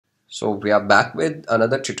So we are back with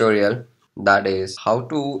another tutorial, that is how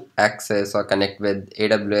to access or connect with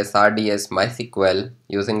AWS RDS MySQL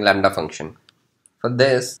using Lambda function. For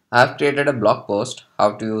this, I have created a blog post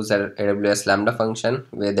how to use AWS Lambda function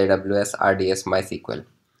with AWS RDS MySQL.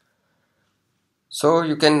 So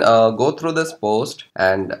you can go through this post,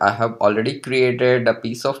 and I have already created a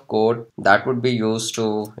piece of code that would be used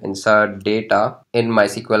to insert data in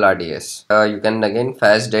MySQL RDS. You can again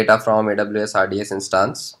fetch data from AWS RDS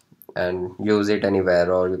instance and use it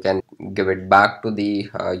anywhere, or you can give it back to the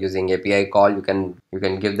using API call. You can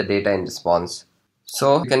give the data in response.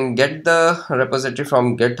 So you can get the repository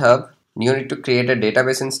from GitHub. You need to create a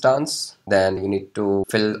database instance. Then you need to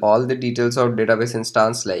fill all the details of database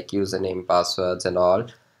instance like username, passwords and all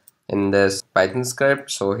in this Python script.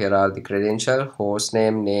 So here are the credential, host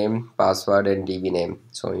name, password and DB name.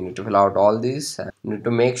 So you need to fill out all these. You need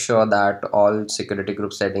to make sure that all security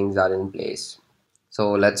group settings are in place.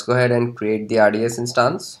 So let's go ahead and create the RDS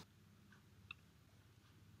instance.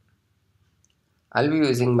 I'll be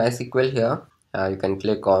using MySQL here. You can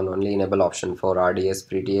click on only enable option for RDS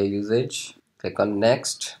pre-tier usage. Click on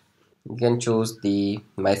next. You can choose the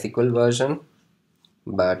MySQL version,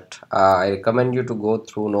 but I recommend you to go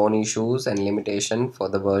through known issues and limitation for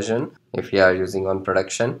the version if you are using on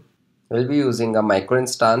production. We'll be using a micro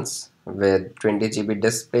instance with 20 GB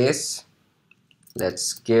disk space.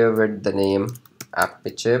 Let's give it the name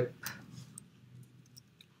Appychip.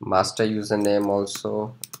 Master username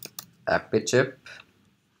also Appychip,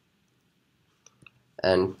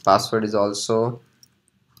 and password is also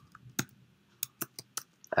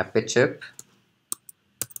Appychip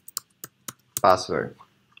password.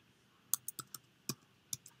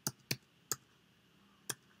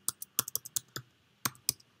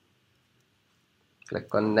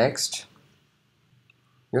 Click on next.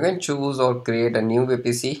 You can choose or create a new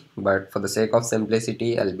VPC, but for the sake of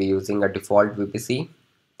simplicity I'll be using a default VPC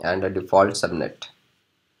and a default subnet.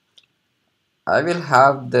 I will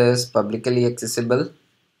have this publicly accessible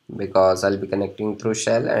because I'll be connecting through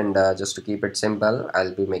shell, and just to keep it simple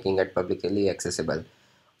I'll be making it publicly accessible.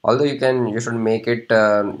 Although you should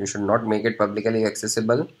not make it publicly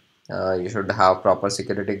accessible. You should have proper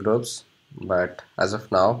security groups, but as of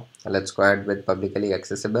now let's go ahead with publicly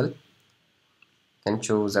accessible. You can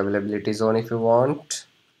choose availability zone if you want,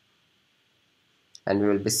 and we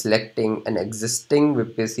will be selecting an existing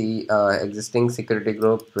VPC existing security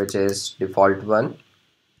group, which is default one.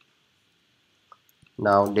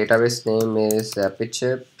 Now database name is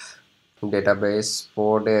Appychip, database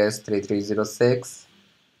port is 3306.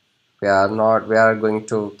 We are going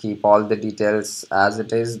to keep all the details as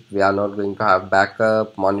it is. We are not going to have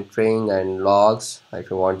backup, monitoring and logs.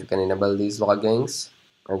 If you want, you can enable these loggings.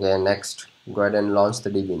 Okay, next go ahead and launch the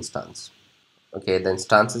DB instance. Okay, the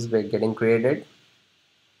instance is getting created.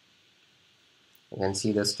 You can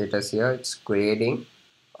see the status here, it's creating.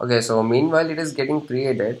 Okay, so meanwhile it is getting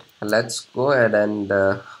created, let's go ahead and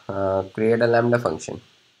create a Lambda function.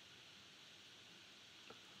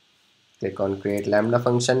 Click on create Lambda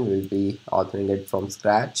function. We'll be authoring it from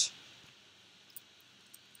scratch.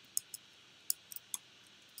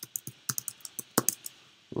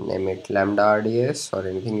 Name it Lambda RDS or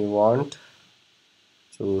anything you want.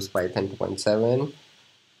 Choose Python 2.7.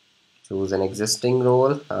 Choose an existing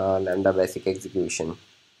role, Lambda basic execution.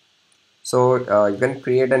 So you can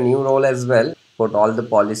create a new role as well. Put all the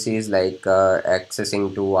policies like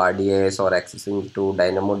accessing to RDS or accessing to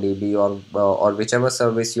DynamoDB or whichever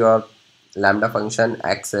service your Lambda function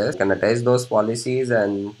access. You can attach those policies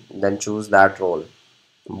and then choose that role.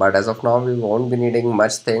 But as of now we won't be needing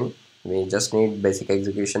much thing. We just need basic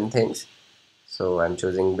execution things. So I'm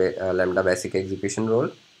choosing Lambda basic execution role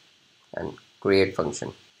and create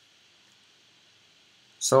function.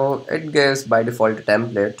 So it gives by default a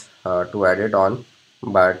template to add it on,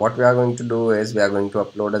 but what we are going to do is we are going to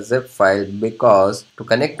upload a zip file, because to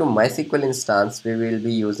connect to MySQL instance we will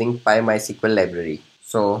be using PyMySQL library.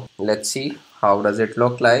 So let's see how does it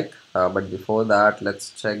look like, but before that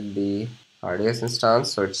let's check the RDS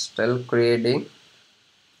instance. So it's still creating.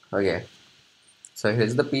 Okay, so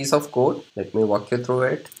here's the piece of code. Let me walk you through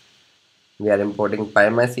it. We are importing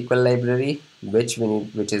PyMySQL library, which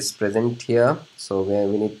is present here. So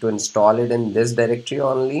we need to install it in this directory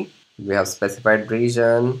only. We have specified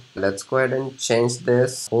region. Let's go ahead and change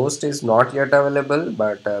this. Host is not yet available,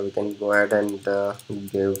 but we can go ahead and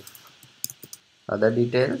give other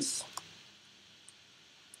details.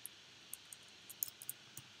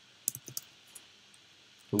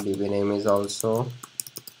 DB name is also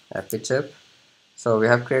Appychip. So we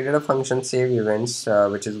have created a function save events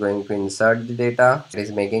which is going to insert the data. It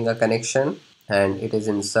is making a connection and it is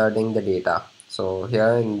inserting the data. So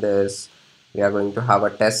here in this, we are going to have a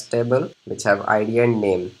test table which have ID and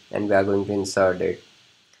name, and we are going to insert it.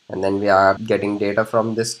 And then we are getting data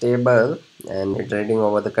from this table and iterating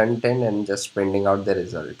over the content and just printing out the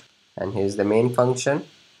result. And here's the main function,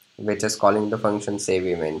 which is calling the function save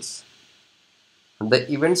events. The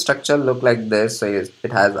event structure look like this. So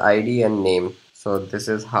it has ID and name. So this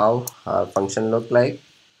is how our function look like.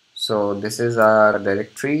 So this is our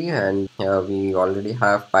directory, and here we already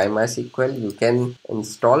have PyMySQL. You can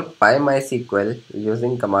install PyMySQL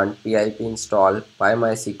using command pip install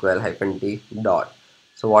pymysql -d dot.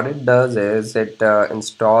 So what it does is it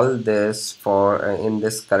install this for in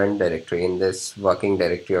this current directory, in this working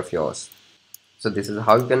directory of yours. So this is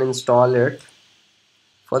how you can install it.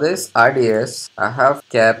 For this RDS, I have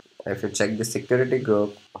kept, if you check the security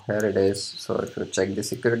group, here it is. So if you check the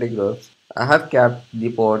security groups, I have kept the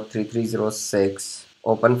port 3306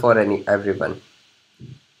 open for everyone.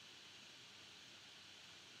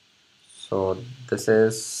 So this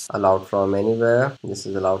is allowed from anywhere. This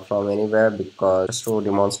is allowed from anywhere because just to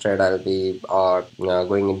demonstrate, I'll be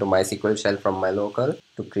going into MySQL shell from my local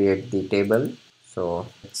to create the table. So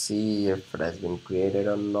let's see if it has been created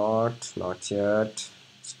or not. Not yet.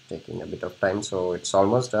 It's taking a bit of time, so it's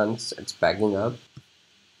almost done. It's backing up.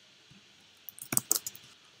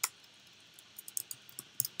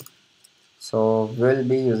 So we'll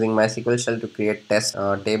be using MySQL shell to create test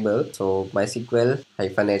table. So MySQL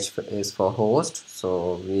 -h is for host. So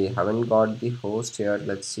we haven't got the host here.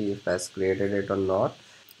 Let's see if that's created it or not.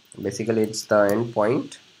 Basically, it's the endpoint.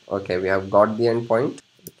 Okay, we have got the endpoint.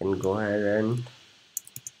 We can go ahead and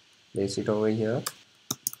place it over here.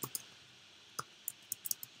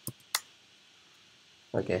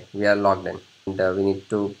 Okay, we are logged in, and we need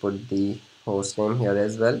to put the host name here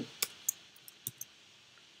as well.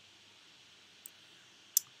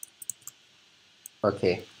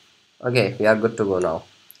 Okay, we are good to go now.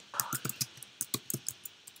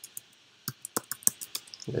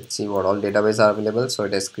 Let's see what all database are available. So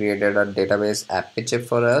it has created a database Appychip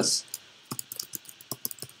for us.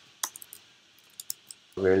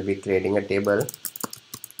 We will be creating a table.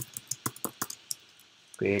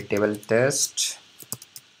 Create table test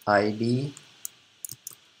ID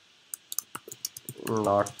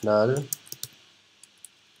not null.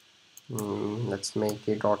 Let's make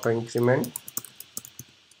it auto increment,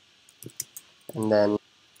 and then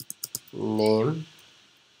name,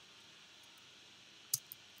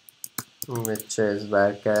 which is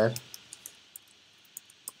varchar.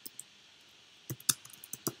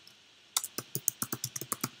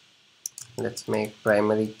 Let's make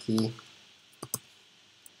primary key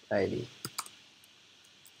ID.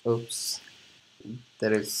 Oops,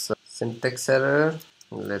 there is a syntax error.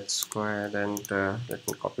 Let's go ahead and let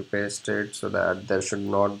me copy paste it so that there should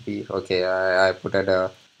not be. Okay, I put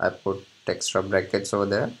extra brackets over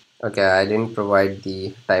there. Okay, I didn't provide the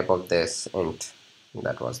type of this int.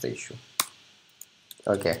 That was the issue.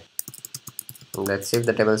 Okay, let's see if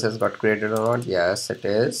the tables has got created or not. Yes, it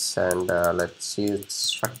is. And let's see its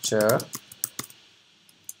structure.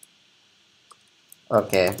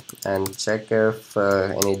 Okay, and check if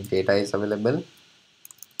any data is available.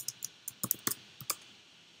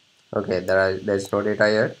 Okay, there's no data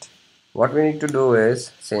yet. What we need to do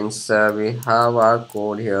is, since we have our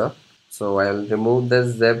code here, so I'll remove the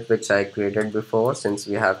zip which I created before. Since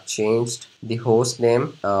we have changed the host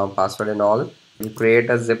name, password and all, we'll create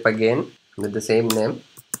a zip again with the same name.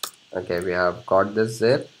 Okay, we have got this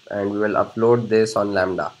zip, and we will upload this on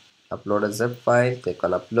Lambda. Upload a zip file, click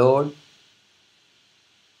on upload.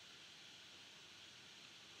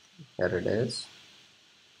 Here it is.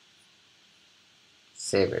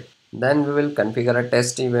 Save it. Then we will configure a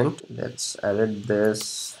test event. Let's edit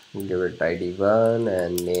this, give it ID1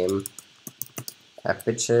 and name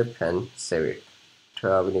Appychip, and save it.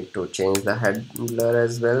 We need to change the handler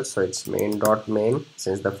as well, so it's main.main,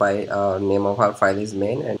 since the file name of our file is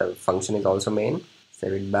main and the function is also main.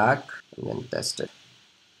 Save it back and then test it.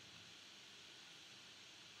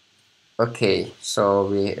 Okay,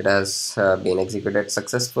 so it has been executed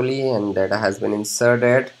successfully, and data has been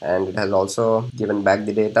inserted, and it has also given back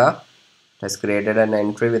the data. It has created an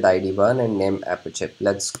entry with ID1 and name Appychip.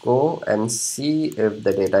 Let's go and see if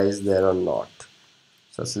the data is there or not.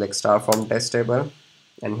 So select star from test table,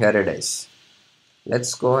 and here it is.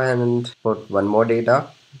 Let's go ahead and put one more data.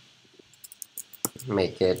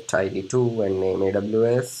 Make it ID2 and name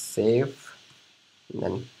AWS, save, and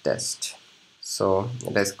then test. So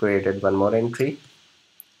it has created one more entry,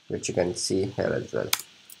 which you can see here as well.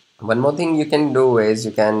 One more thing you can do is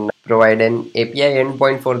you can provide an API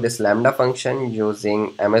endpoint for this Lambda function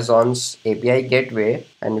using Amazon's API gateway,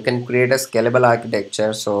 and you can create a scalable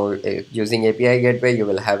architecture. So using API gateway, you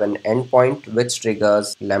will have an endpoint which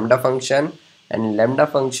triggers Lambda function, and Lambda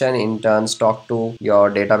function in turns talk to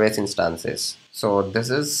your database instances. So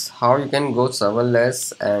this is how you can go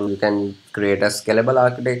serverless and you can create a scalable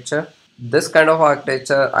architecture. This kind of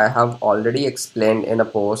architecture I have already explained in a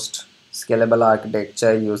post, scalable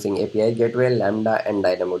architecture using API gateway, Lambda and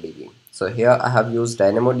DynamoDB. So here I have used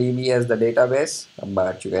DynamoDB as the database,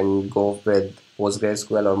 but you can go with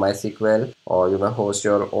PostgreSQL or MySQL, or you may host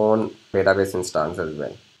your own database instance as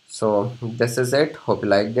well. So this is it. Hope you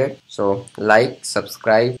liked it. So like,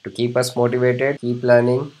 subscribe to keep us motivated, keep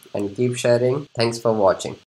learning and keep sharing. Thanks for watching.